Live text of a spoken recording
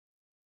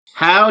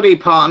Howdy,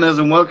 partners,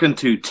 and welcome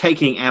to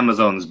Taking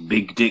Amazon's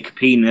Big Dick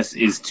Penis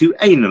is to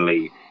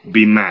Anally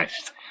Be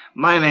Mashed.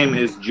 My name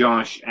is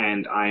Josh,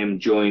 and I am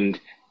joined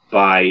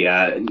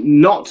by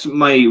not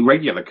my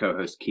regular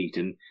co-host,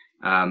 Keaton.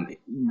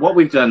 What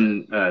we've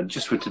done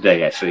just for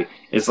today, actually,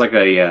 is like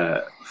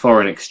a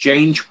foreign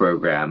exchange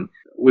program.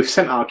 We've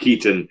sent our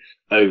Keaton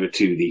over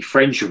to the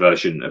French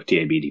version of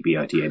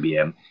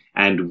TABDPITABM,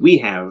 and we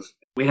have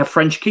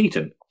French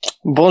Keaton.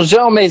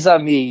 Bonjour, mes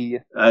amis.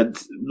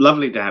 It's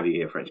lovely to have you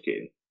here, French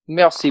Keaton.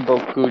 Merci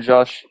beaucoup,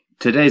 Josh.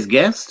 Today's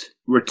guest,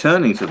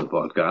 returning to the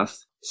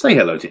podcast, say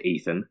hello to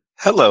Ethan.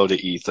 Hello to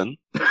Ethan.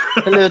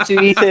 Hello to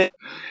Ethan.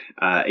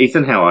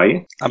 Ethan, how are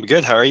you? I'm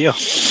good. How are you?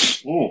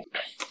 Oh.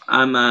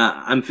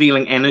 I'm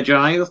feeling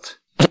energized.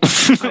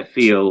 I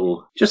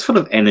feel just full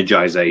of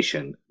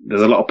energization.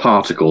 There's a lot of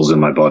particles in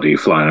my body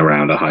flying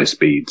around at high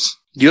speeds.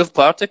 You have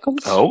particles?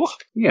 Oh?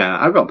 Yeah,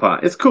 I've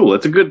got It's cool.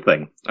 It's a good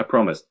thing. I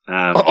promise.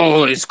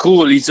 It's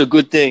cool. It's a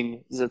good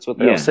thing. That's what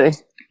they'll say.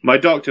 My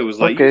doctor was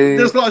like, Okay.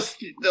 there's a lot of,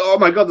 oh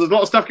my god, there's a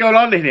lot of stuff going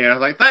on in here. I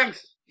was like,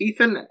 thanks.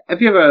 Ethan,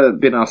 have you ever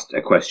been asked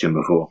a question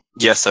before?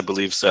 Yes, I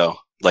believe so.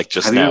 Like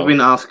just have now. Have you ever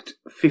been asked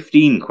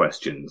 15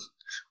 questions?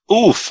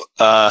 Oof.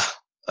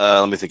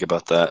 Let me think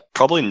about that.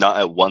 Probably not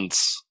at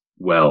once.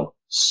 Well,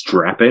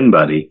 strap in,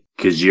 buddy,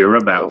 because you're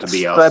about to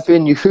be asked Strap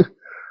in, you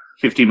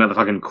 15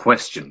 motherfucking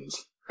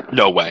questions.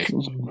 No way.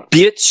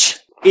 bitch.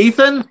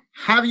 Ethan,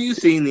 have you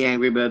seen the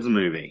Angry Birds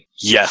movie?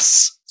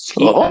 Yes.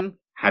 Ethan,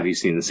 have you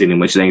seen the scene in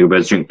which the Angry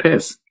Birds drink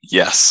piss?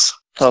 Yes.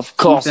 Of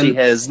course Ethan. he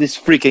has. This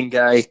freaking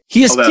guy.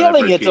 He is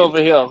killing it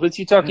over here. What's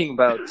he talking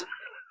about?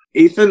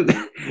 Ethan,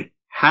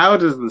 how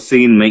does the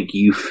scene make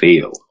you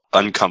feel?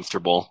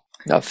 Uncomfortable.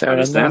 Not fair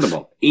Understandable.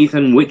 enough.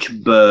 Ethan, which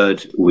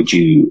bird would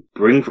you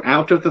bring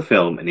out of the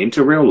film and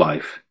into real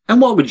life?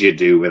 And what would you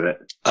do with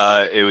it?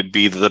 It would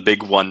be the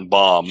big one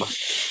bomb.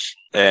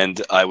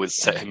 And I would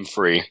set him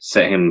free.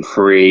 Set him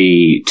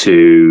free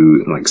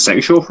to, like,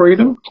 sexual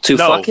freedom? To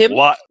fuck him?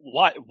 Why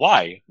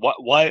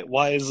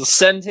is this?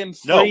 Send him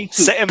free No, to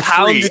set him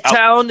Pound free.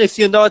 Town, if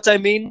you know what I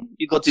mean.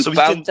 You go to So he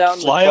Pound can Town.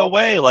 fly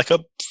away like a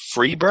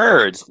free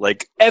bird.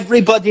 Like,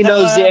 Everybody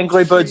knows the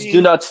Angry Birds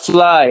do not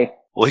fly.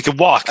 well, he can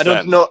walk. I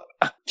don't know.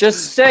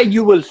 Just say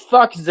you will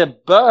fuck the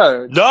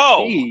bird.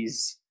 No!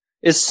 Please.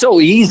 It's so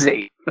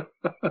easy.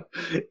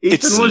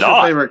 Ethan, what's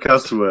your favorite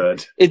cuss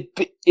word?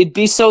 It'd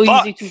be so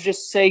Fuck. easy to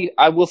just say,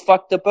 I will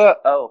fuck the bird.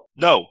 Oh,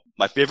 No.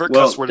 My favorite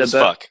cuss word is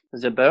fuck.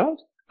 the bird?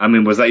 I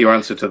mean, was that your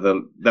answer to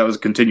that was a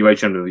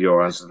continuation of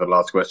your answer to the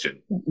last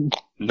question?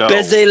 No.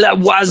 Baiser la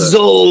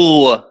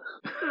oiseau.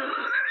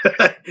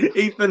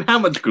 Ethan, how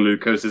much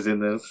glucose is in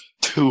this?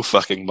 Too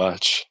fucking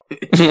much.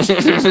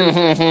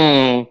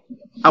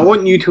 I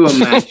want you to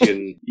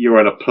imagine you're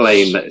on a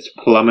plane that's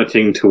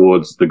plummeting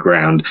towards the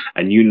ground,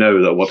 and you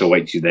know that what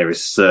awaits you there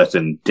is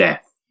certain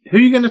death. Who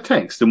are you going to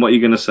text, and what are you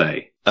going to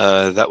say?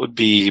 That would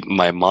be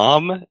my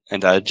mom,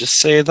 and I'd just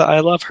say that I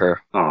love her.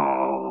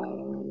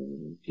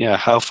 Oh, Yeah,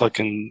 how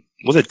fucking...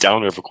 What a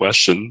downer of a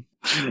question.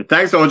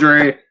 thanks,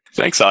 Audrey.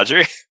 Thanks,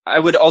 Audrey. I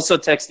would also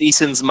text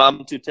Ethan's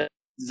mom to tell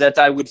that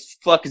I would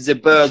fuck the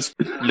birds.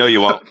 No,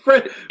 you won't.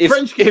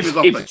 French game is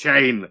off the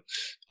chain.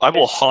 I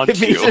will haunt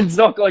If you. Ethan's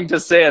not going to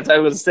say it, I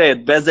will say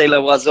it. Baiser la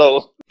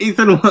oiseau.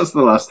 Ethan, what's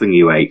the last thing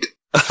you ate?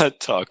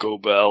 Taco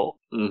Bell.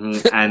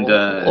 Mm-hmm. And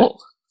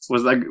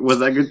was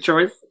that a good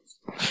choice?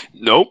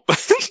 Nope.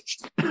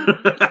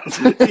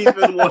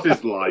 Ethan, what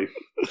is life?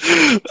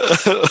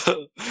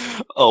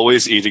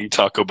 Always eating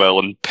Taco Bell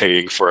and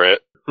paying for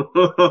it.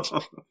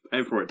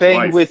 Pay for it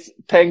Paying twice.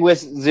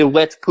 with the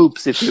wet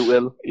poops, if you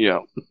will. Yeah.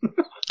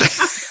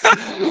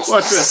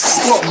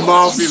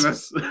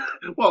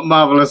 What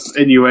marvelous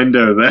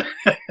innuendo there.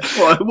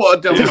 what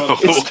a double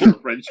entendre,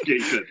 French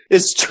Keaton.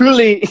 It's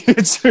truly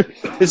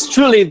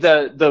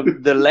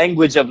the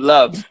language of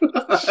love.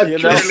 You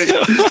know?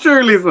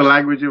 Truly is the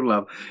language of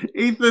love.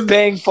 Ethan,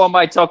 Paying for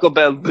my Taco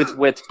Bell with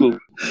wet poop.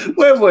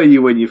 where were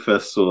you when you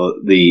first saw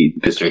the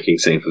piss drinking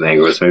scene from the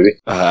Angry Birds movie?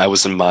 I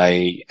was in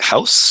my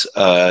house,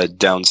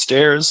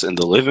 downstairs in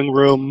the living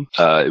room.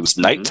 It was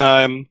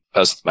nighttime. I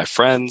was with my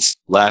friends,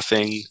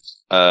 laughing.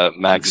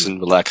 Max and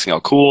relaxing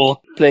all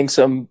cool. Playing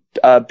some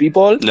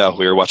b-ball No,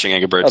 we were watching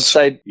Angry Birds.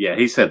 outside. Yeah,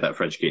 he said that,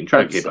 French Keaton.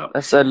 Try to keep up.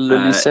 Outside Le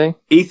Lycée.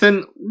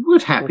 Ethan,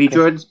 would happy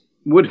druids?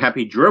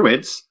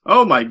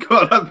 Oh my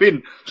god, I've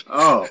been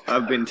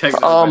taken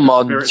Oh by the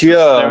mon spirits Dieu.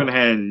 of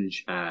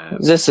Stonehenge.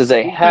 This is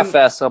a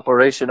half-ass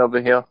operation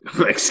over here.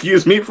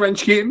 Excuse me,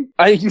 French Keaton?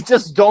 You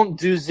just don't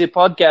do the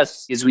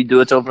podcast as we do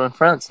it over in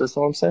France. That's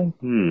all I'm saying.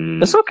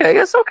 It's okay.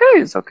 It's okay.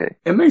 It's okay.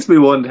 It makes me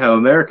wonder how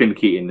American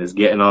Keaton is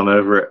getting on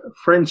over at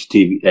French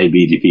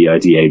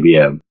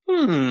TABDPITABM.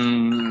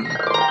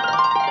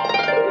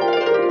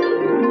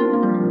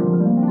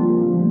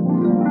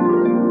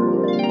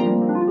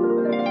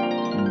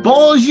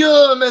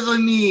 Bonjour, mes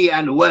amis,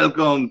 and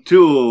welcome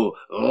to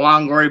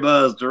L'Angry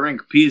Birds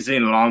Drink Peace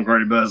in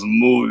L'Angry Birds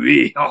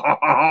Movie.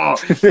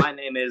 My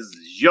name is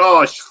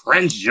Josh,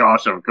 French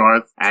Josh, of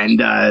course, and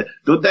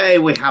today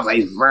we have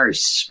a very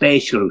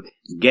special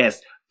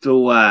guest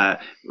to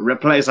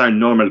replace our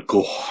normal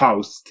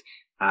co-host.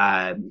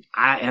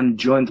 I am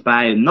joined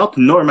by not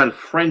normal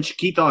French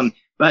Keaton,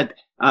 but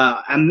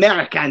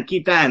American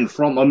Keaton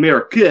from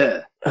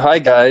America. Hi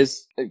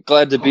guys,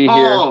 glad to be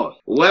here.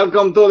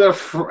 Welcome to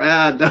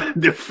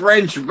the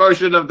French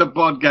version of the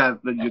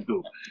podcast that you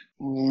do.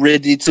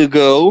 Ready to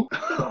go?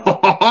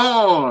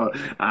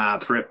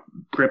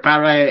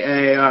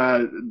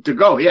 Prepare to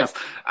go. Yes.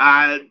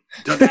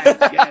 Today's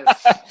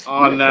guest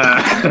on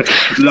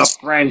Le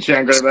French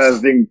Angry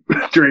Birds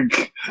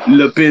drink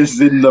Le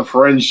Piss in the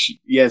French.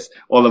 Yes,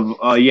 all of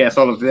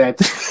that.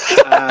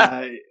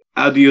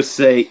 How do you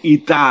say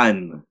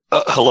Ethan?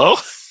 Hello?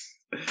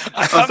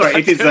 I'm sorry,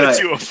 it is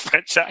do a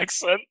French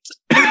accent.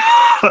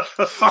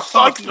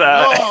 Fuck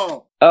that.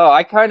 No. Oh,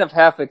 I kind of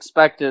half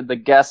expected the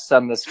guests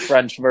on this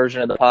French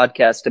version of the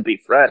podcast to be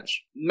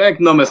French. Make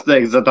no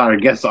mistakes that our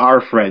guests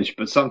are French,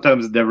 but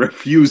sometimes they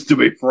refuse to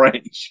be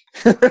French.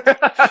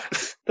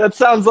 That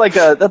sounds like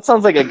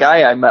a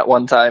guy I met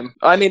one time.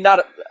 I mean,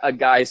 not a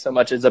guy so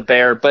much as a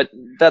bear, but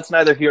that's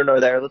neither here nor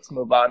there. Let's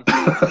move on.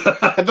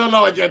 I don't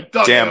know what you're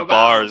talking Damn about.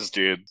 bars,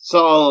 dude.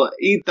 So,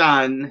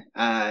 Ethan,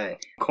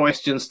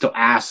 questions to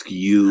ask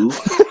you.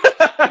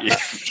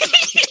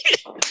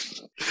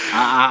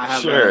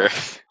 Sure.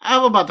 I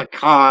have about the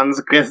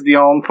cons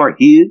question for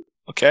you.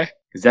 Okay.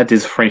 That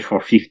is French for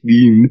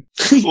 15.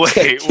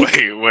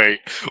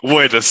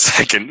 Wait a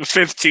second.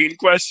 15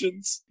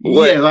 questions?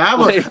 Yeah,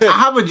 I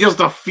have just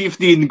a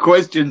 15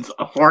 questions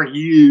for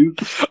you.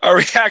 Are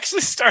we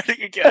actually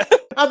starting again?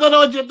 I don't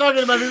know what you're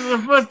talking about. This is the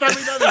first time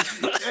we done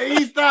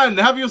it. Ethan,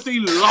 have you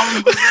seen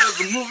Long Bird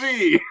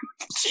movie?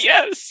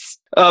 Yes.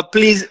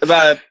 Please,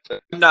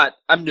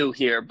 I'm new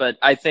here, but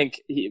I think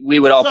we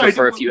would all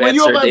prefer if you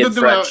answered in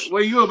French.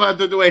 Were you about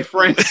to do a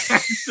French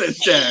accent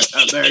there,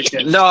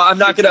 American? No, I'm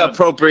not going to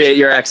appropriate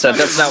your accent.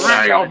 That's not what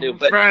I'm trying to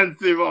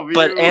do.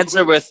 But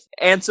answer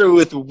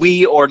with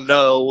oui or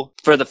no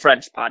for the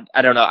French pod.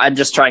 I don't know. I'm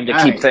just trying to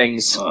keep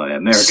things. Oh,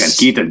 American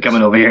Keaton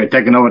coming over here,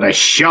 taking over the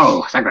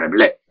show.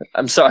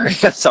 I'm sorry.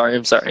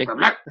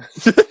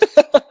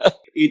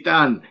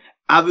 Ethan,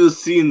 have you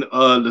seen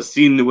the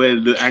scene where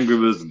the Angry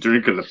Birds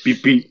drink the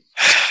pee-pee?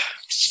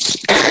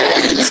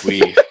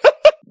 We.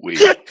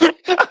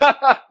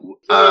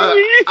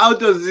 How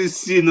does this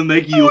scene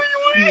make you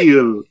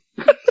feel?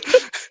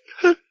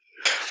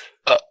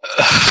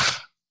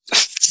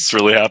 It's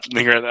really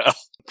happening right now.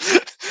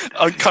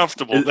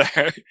 Uncomfortable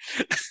there.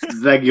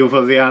 Thank you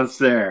for the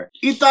answer.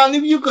 Ethan,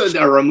 if you could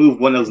remove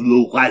one of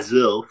the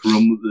oiseaux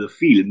from the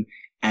film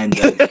and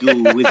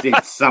do with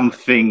it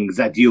something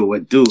that you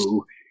would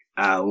do,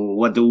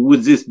 what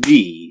would this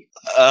be?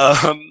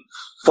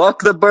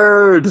 Fuck the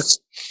bird.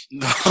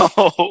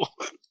 No.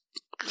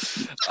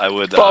 I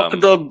would Fuck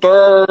the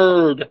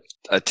bird.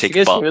 I'd take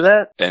you guys hear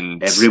that?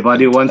 And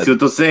everybody wants you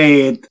to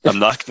say it. I'm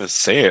not gonna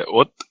say it.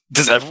 What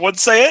does everyone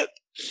say it?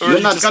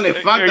 You're not gonna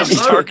fuck the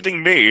bird.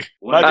 Targeting me.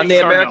 On the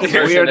American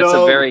version,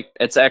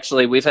 it's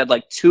actually, we've had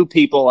like 2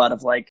 people out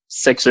of like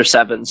 6 or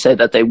 7 say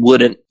that they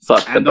wouldn't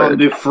fuck the bird. And on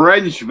the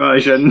French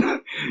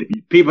version,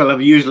 people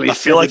have usually I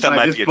feel like that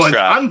might be a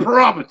trap.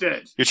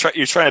 Unprompted.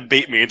 You're trying to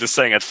bait me into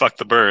saying I'd fuck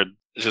the bird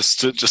just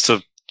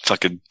to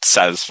fucking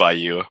satisfy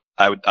you.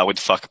 I would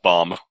fuck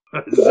bomb.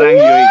 Thank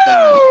you,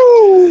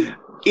 Ethan.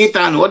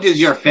 Ethan, what is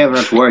your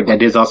favorite word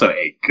that is also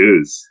a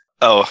goose?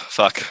 Oh,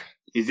 fuck.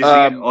 Is this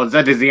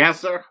that is the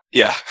answer?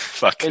 Yeah,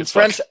 fuck. In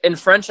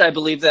French, I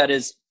believe that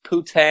is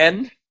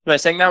putain. Am I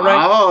saying that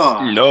right?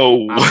 Oh,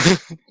 no.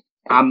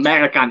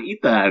 American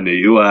Ethan,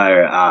 you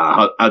are,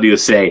 how do you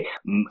say,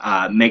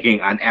 making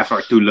an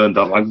effort to learn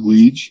the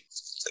language?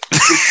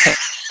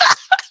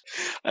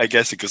 I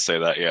guess you could say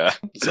that, yeah.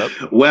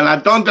 Well, I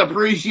don't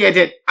appreciate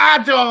it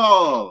at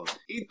all.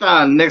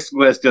 Ethan, next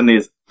question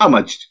is, how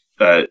much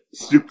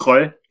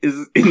sucre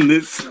is in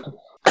this?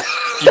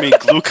 You mean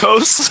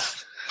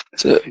glucose?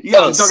 Yeah,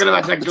 I'm talking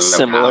about like glucose.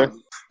 Similar.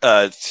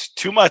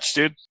 Too much,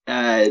 dude.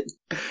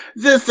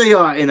 Let's say you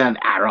are in an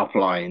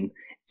aeroplane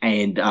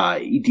and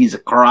it is a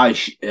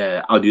crash,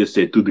 how do you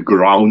say, to the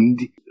ground.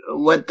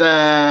 What,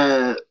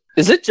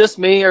 Is it just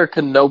me, or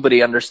can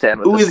nobody understand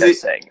what this guy's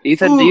saying?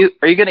 Ethan,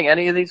 are you getting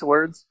any of these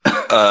words?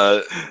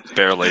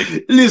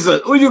 Barely.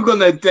 Listen, who you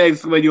gonna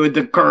text when you're in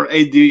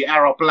the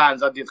aeroplanes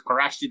that just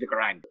crash to the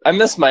ground? I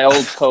miss my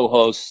old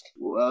co-host.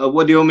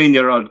 What do you mean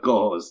your old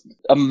co-host?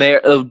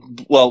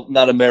 Well,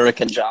 not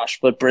American Josh,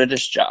 but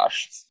British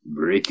Josh.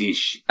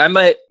 British. I'm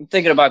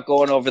thinking about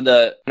going over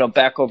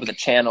back over the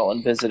channel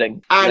and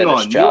visiting. Hang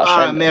on, Josh. you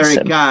are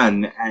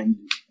American and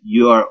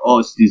your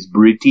host is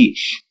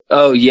British.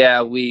 Oh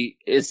yeah,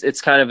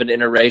 it's kind of an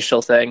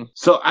interracial thing.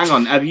 So hang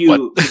on, have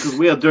you, because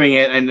we are doing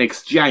an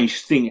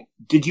exchange thing,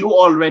 did you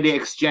already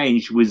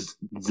exchange with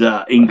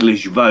the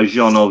English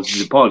version of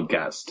the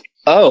podcast?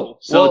 Oh,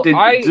 so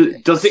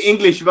does the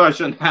English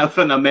version have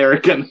an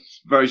American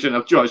version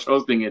of Josh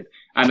hosting it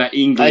and an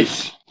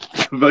English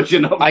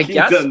version of I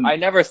guess I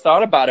never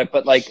thought about it,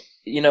 but like,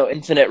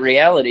 infinite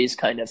realities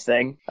kind of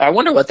thing. I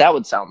wonder what that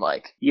would sound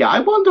like. Yeah, I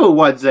wonder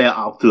what they're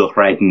up to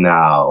right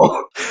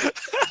now.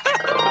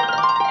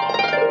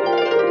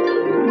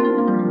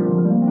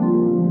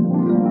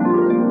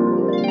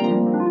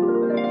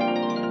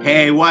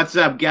 Hey, what's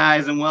up,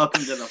 guys, and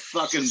welcome to the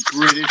fucking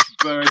British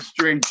Birds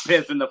Drink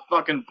Piss in the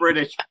fucking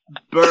British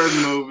Bird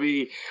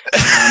movie.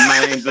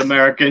 My name's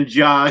American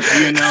Josh,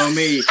 you know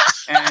me,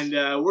 and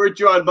we're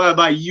joined by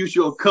my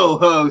usual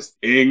co-host,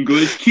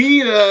 English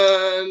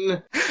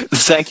Keaton.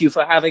 Thank you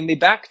for having me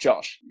back,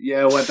 Josh.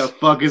 Yeah, what the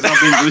fuck is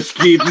up, English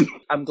Keaton?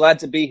 I'm glad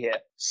to be here.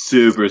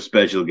 Super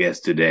special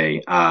guest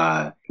today.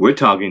 We're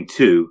talking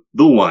to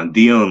the one,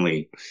 the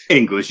only,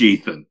 English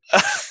Ethan.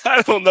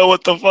 I don't know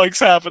what the fuck's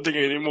happening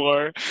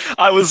anymore.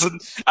 I was an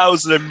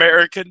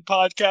American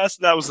podcast,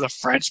 and I was a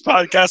French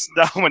podcast, and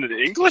now I'm in an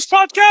English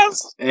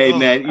podcast? Hey,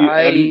 man,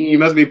 you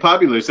must be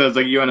popular. Sounds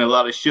like you're on a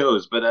lot of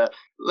shows, but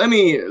let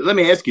me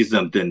ask you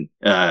something,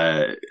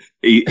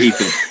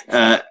 Ethan.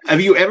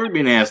 Have you ever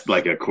been asked,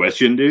 like, a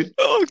question, dude?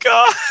 Oh,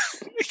 God.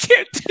 I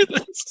can't do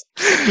this.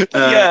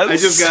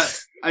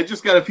 Yes. I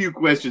just got a few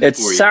questions it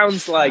for you.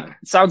 Sounds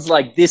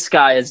like this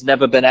guy has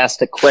never been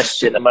asked a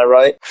question. Am I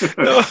right?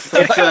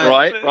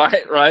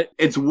 Right.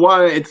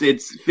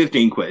 It's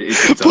 15 questions.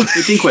 It's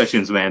 15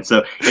 questions, man.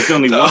 So it's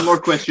only one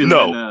more question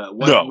than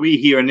what we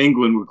here in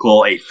England would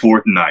call a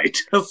fortnight.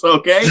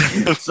 Okay.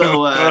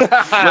 So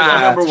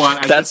number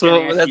one. That's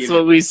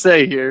what we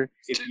say here.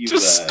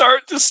 Just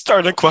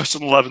start at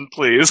question 11,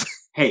 please.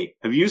 Hey,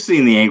 have you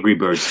seen the Angry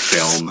Birds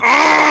film?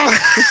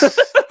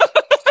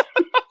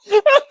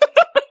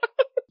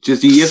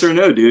 Just a yes or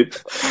no, dude.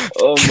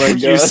 Oh my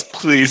God.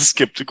 Please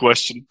skip to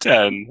question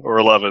 10 or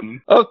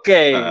 11.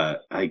 Okay.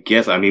 I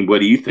guess, what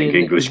do you think,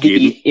 English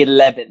Keaton?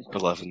 11.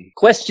 11.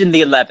 Question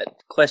the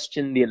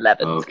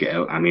 11th. Okay,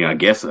 I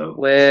guess so.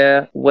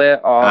 Where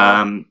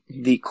are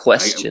the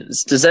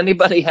questions? Does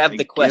anybody have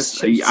the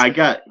questions? I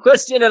got...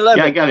 Question 11.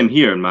 Yeah, I got him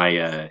here in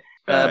my...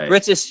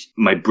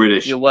 my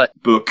British your what?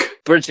 Book.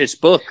 British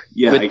book.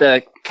 Yeah, with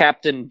the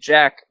Captain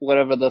Jack,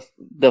 whatever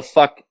the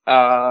fuck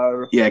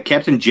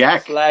Captain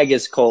Jack flag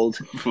is called.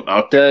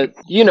 Okay.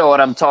 You know what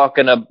I'm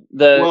talking about.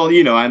 Well,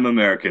 I'm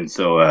American,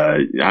 so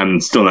I'm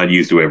still not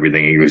used to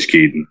everything English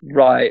Keaton.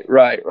 Right.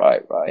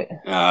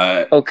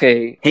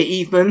 Okay. Hey,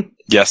 Ethan.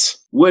 Yes.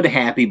 Would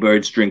happy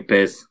birds drink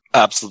piss?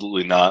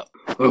 Absolutely not.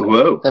 Oh,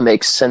 whoa. That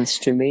makes sense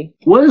to me.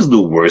 What is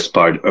the worst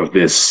part of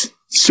this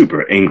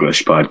super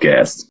English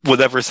podcast?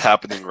 Whatever's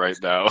happening right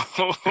now.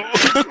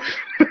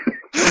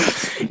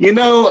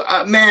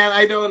 Man,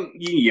 I don't...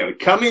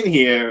 come in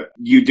here,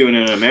 you doing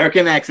an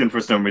American accent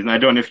for some reason. I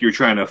don't know if you're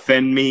trying to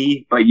offend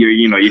me, but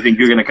you think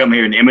you're going to come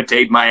here and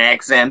imitate my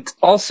accent.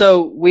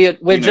 Also, we're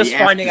just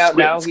finding out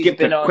now he's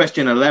been on...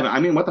 question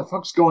 11. What the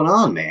fuck's going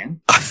on,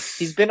 man?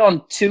 He's been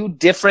on 2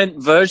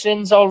 different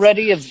versions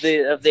already of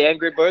the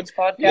Angry Birds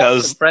podcast.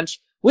 Yes. The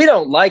French... We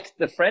don't like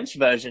the French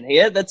version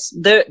here.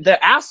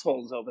 They're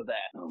assholes over there.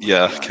 Oh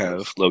yeah, God, kind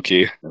of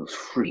low-key. Those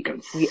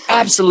freaking We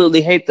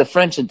absolutely hate the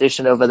French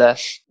edition over there.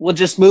 We'll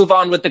just move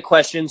on with the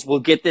questions. We'll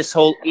get this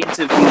whole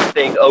interview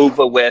thing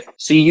over with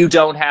so you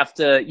don't have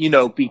to,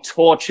 be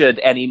tortured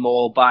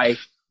anymore by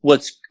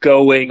what's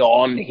going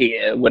on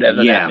here,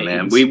 whatever that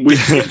means. Man. We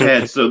skipped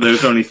ahead, so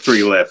there's only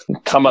 3 left.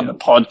 Come on the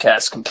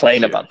podcast,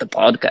 complain about the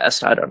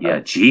podcast. I don't know. Yeah,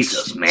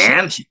 Jesus,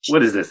 man.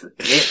 What is this?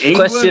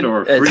 England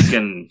or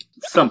freaking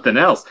something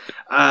else?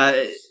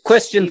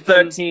 Question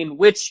 13.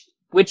 Which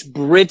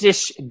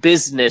British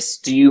business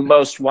do you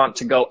most want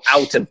to go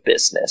out of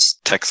business?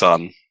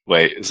 Texon.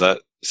 Wait, is that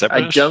British?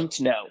 I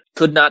don't know.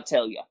 Could not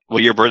tell you.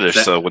 Well, you're British,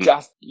 so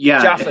wouldn't...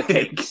 Jaffa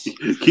Cakes.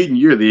 Keaton,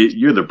 you're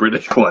the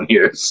British one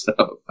here,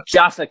 so...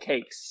 Jaffa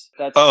Cakes.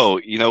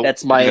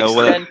 That's my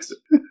accent.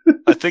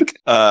 I think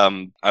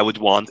I would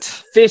want...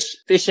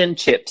 Fish and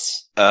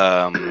chips.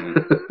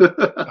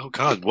 Oh,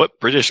 God, what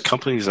British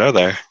companies are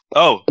there?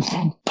 Oh!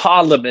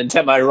 Parliament,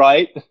 am I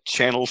right?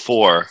 Channel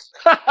 4.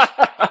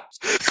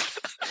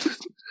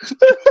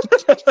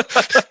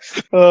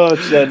 Oh,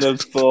 Channel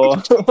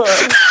 4.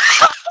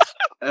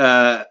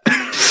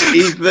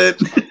 Ethan,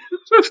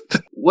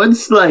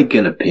 what's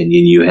an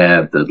opinion you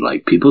have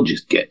that people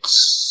just get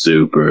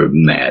super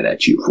mad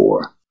at you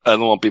for? I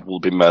don't want people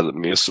to be mad at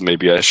me, so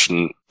maybe I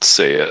shouldn't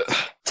say it.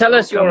 Tell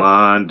us your... Come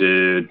on,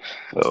 dude.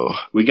 Oh,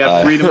 we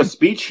got freedom of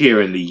speech here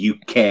in the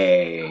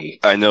UK.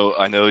 I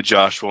know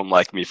Josh won't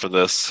like me for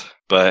this,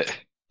 but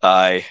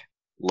I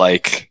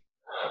like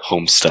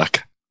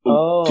Homestuck.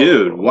 Oh.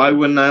 Dude, why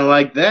wouldn't I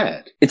like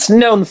that? It's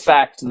known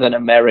fact that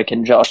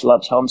American Josh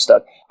loves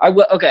Homestuck.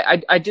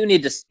 I do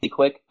need to say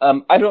quick.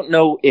 I don't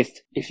know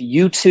if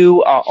you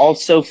two are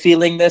also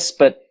feeling this,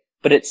 but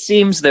it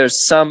seems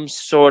there's some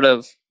sort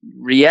of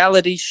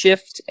reality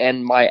shift,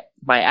 and my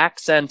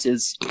accent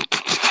is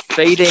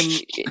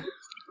fading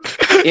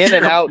in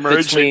and out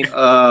between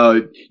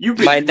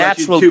my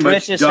natural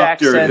British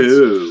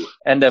accent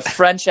and a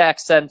French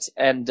accent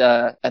and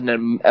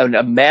an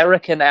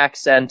American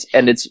accent,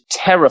 and it's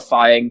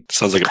terrifying.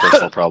 Sounds like a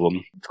personal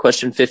problem.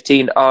 Question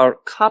 15: are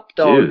cop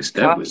dogs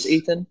cops,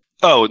 Ethan?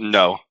 Oh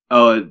no.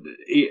 Oh,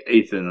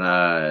 Ethan.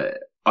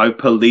 Are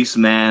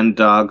policeman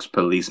dogs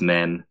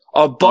policemen?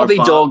 Are Bobby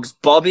dogs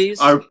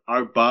Bobbies? Are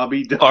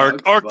Bobby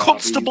dogs Are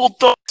constable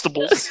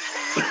dogs?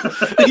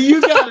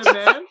 You got it,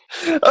 man.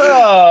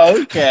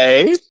 Oh,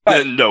 okay.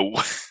 No.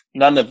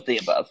 None of the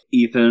above.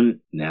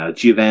 Ethan, now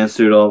that you've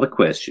answered all the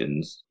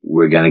questions,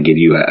 we're going to give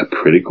you a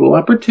pretty cool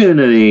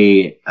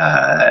opportunity.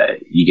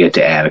 You get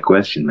to add a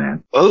question,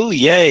 man. Oh,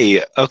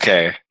 yay.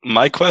 Okay.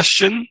 My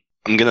question,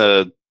 I'm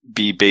going to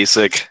be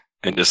basic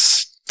and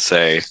just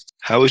say,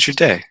 how was your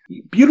day?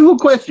 Beautiful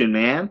question,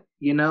 man.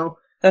 You know?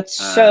 That's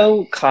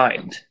so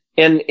kind.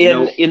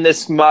 In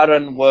this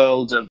modern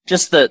world of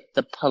just the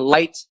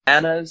polite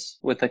manners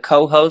with a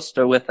co-host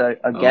or with a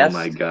guest. Oh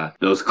my god.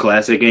 Those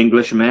classic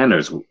English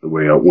manners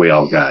we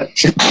all got.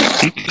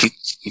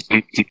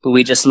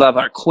 We just love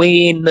our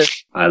queen.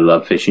 I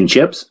love fish and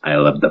chips. I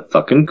love the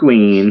fucking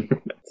queen.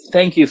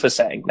 Thank you for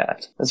saying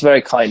that. That's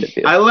very kind of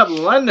you. I love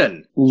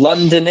London.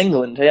 London,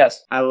 England,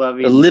 yes. I love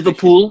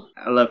Liverpool.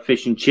 I love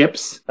fish and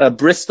chips.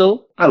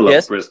 Bristol. I love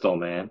yes. Bristol,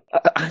 man.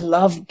 I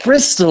love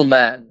Bristol,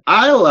 man.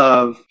 I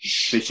love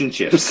fish and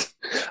chips.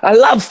 I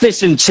love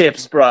fish and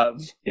chips,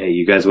 bruv. Yeah,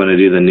 you guys want to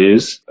do the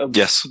news?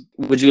 Yes.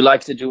 Would you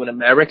like to do an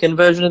American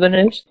version of the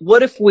news?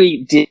 What if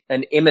we did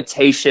an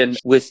imitation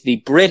with the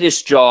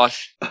British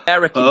Josh,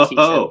 American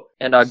Keaton,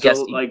 and our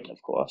guest Ethan,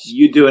 of course?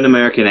 You do an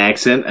American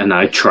accent, and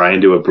I try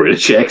and do a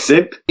British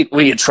accent.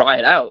 We can try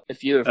it out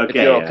if you're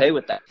okay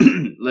with that.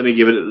 Let me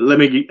give it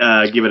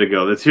a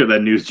go. Let's hear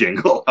that news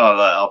jingle.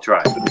 I'll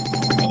try.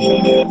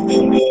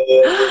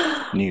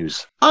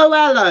 News. Oh,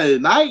 hello,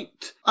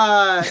 mate.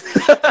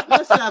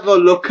 Let's have a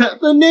look at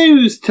the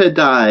news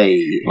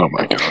today. Oh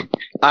my god.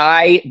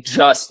 I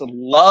just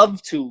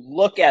love to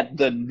look at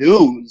the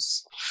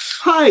news.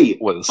 Hey,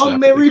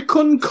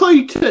 American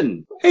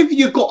Keaton, have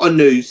you got a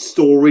news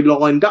story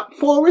lined up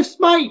for us,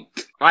 mate?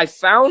 I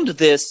found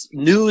this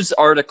news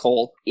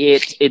article.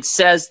 It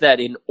says that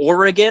in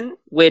Oregon,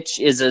 which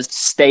is a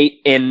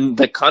state in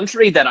the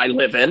country that I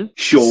live in,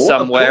 sure,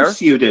 somewhere. Of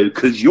course you do,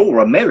 because you're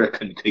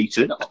American,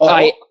 Keaton.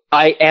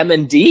 I am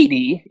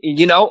indeed.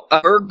 You know, a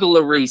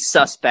burglary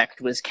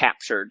suspect was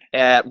captured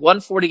at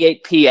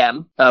 1:48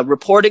 p.m. A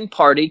reporting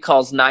party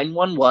calls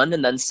 911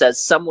 and then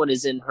says someone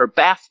is in her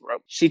bathroom.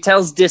 She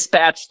tells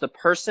dispatch the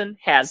person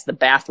has the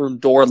bathroom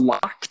door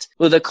locked.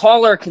 Well, the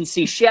caller can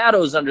see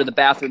shadows under the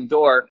bathroom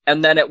door,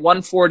 and then at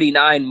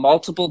 1:49,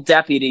 multiple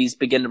deputies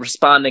begin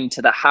responding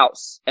to the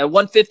house. At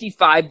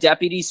 1:55,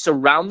 deputies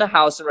surround the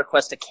house and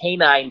request a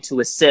canine to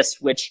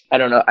assist, which I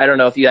don't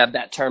know if you have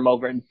that term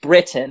over in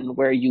Britain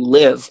where you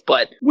live.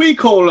 But we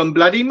call them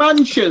bloody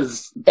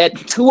munchers. At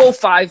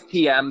 2:05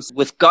 p.m.,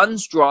 with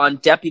guns drawn,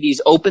 deputies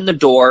open the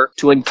door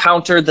to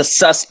encounter the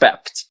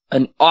suspect,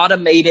 an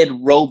automated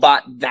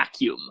robot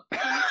vacuum.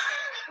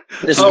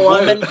 This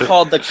woman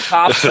called the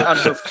cops on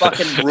her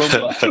fucking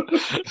Roomba.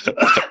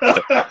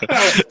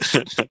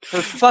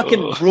 Her fucking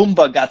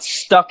Roomba got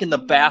stuck in the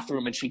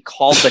bathroom and she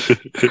called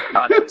the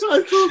on it.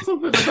 I saw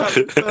something about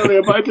this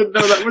earlier, but I didn't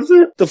know that was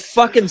it. The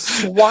fucking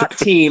SWAT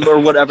team or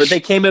whatever, they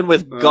came in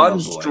with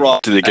guns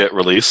drawn. Did it get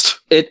released?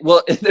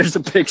 There's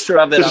a picture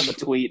of it on the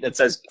tweet that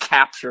says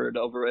captured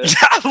over it.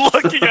 I'm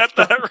looking at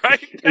that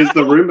right now. Is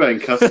the Roomba in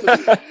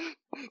custody?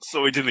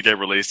 So he didn't get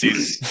released.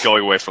 He's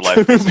going away for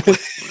life.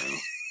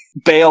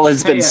 Bail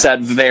has been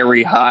set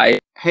very high.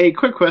 Hey,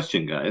 quick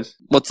question, guys.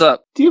 What's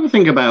up? Do you ever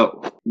think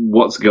about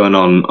what's going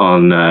on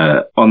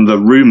the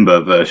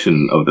Roomba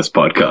version of this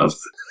podcast?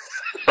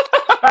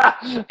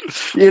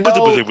 You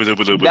know,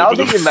 now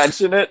that you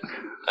mention it,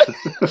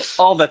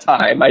 all the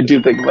time, I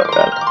do think about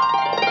that.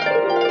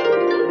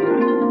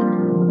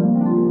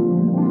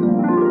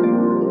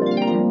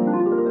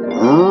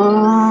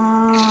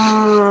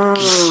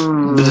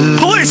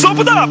 Police,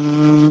 open up!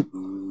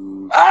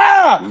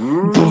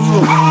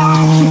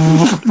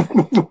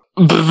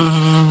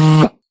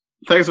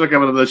 Thanks for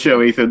coming on the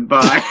show, Ethan.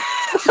 Bye.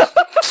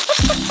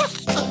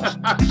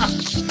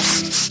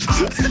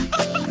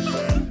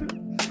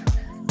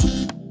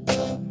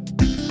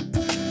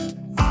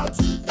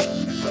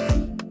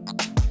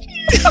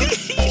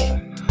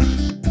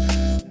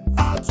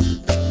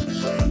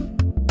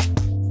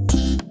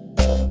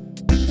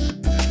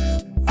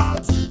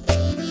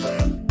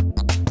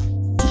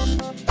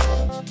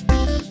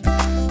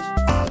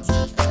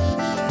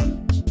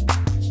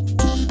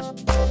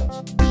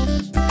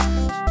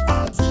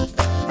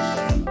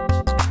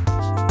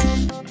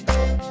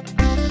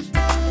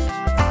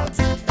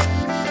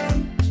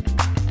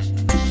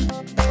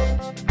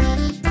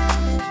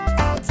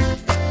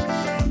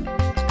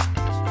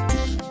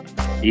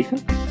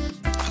 Ethan?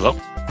 Hello?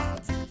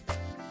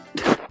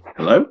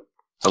 Hello?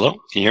 Hello?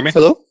 Can you hear me?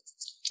 Hello?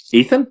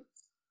 Ethan?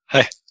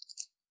 Hey.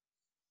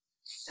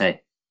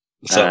 Hey.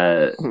 What's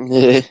up?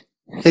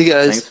 Hey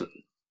guys.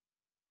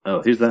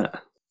 Oh, who's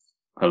that?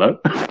 Hello?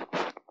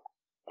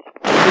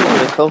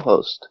 The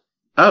co-host.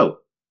 Oh.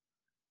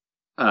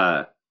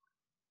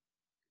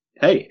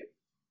 Hey.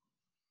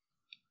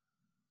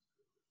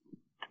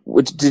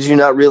 Did you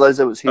not realize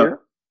I was here?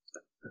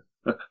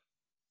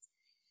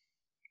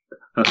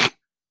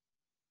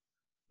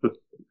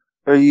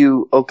 Are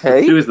you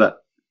okay? Who is that?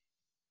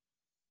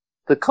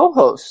 The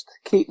co-host,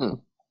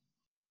 Keaton.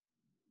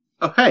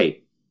 Oh,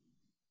 hey.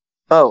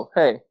 Oh,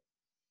 hey.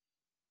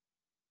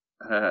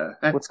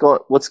 Hey.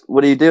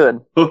 What are you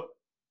doing?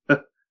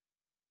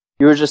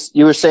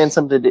 You were saying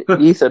something to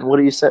Ethan. What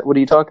are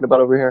you talking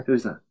about over here?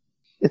 Who's that?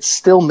 It's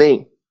still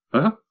me.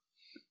 Huh?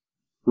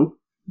 Who?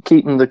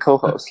 Keaton, the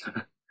co-host.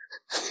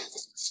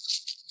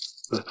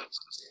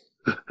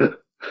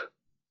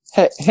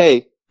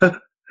 Hey.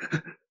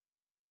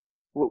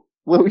 What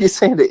were you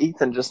saying to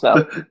Ethan just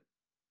now?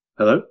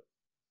 Hello?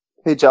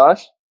 Hey,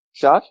 Josh?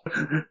 Josh?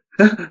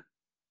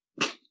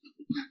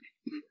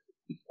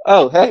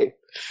 Oh, hey.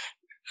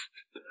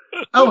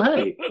 Oh,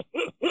 hey.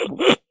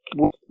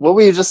 What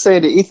were you just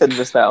saying to Ethan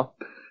just now?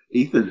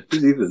 Ethan?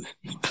 Who's Ethan?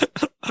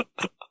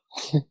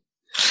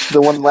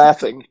 The one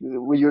laughing.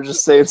 You were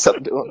just saying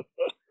something to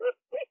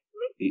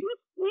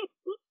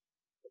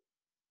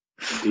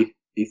him.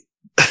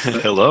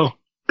 Hello.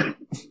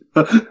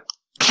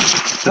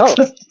 Oh.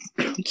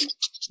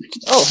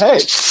 Oh, hey.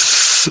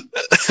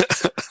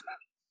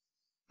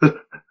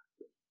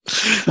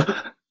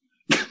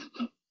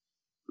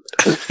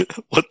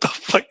 What the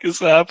fuck is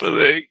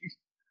happening?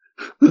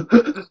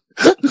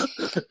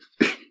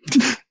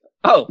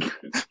 Oh.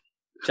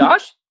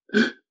 Josh?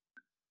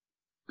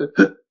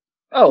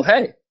 Oh,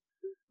 hey.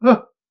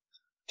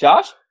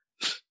 Josh?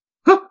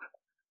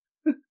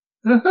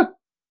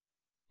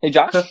 Hey,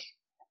 Josh?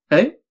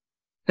 Hey?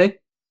 Hey?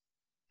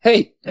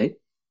 Hey. Hey?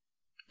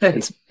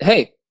 Hey?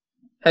 Hey.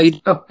 How you?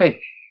 Oh,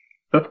 hey.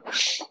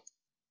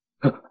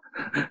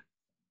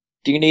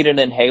 Do you need an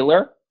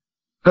inhaler?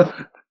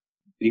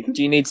 Ethan?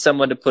 Do you need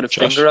someone to put a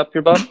Josh? finger up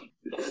your butt?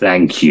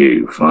 Thank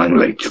you.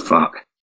 Finally. Fuck.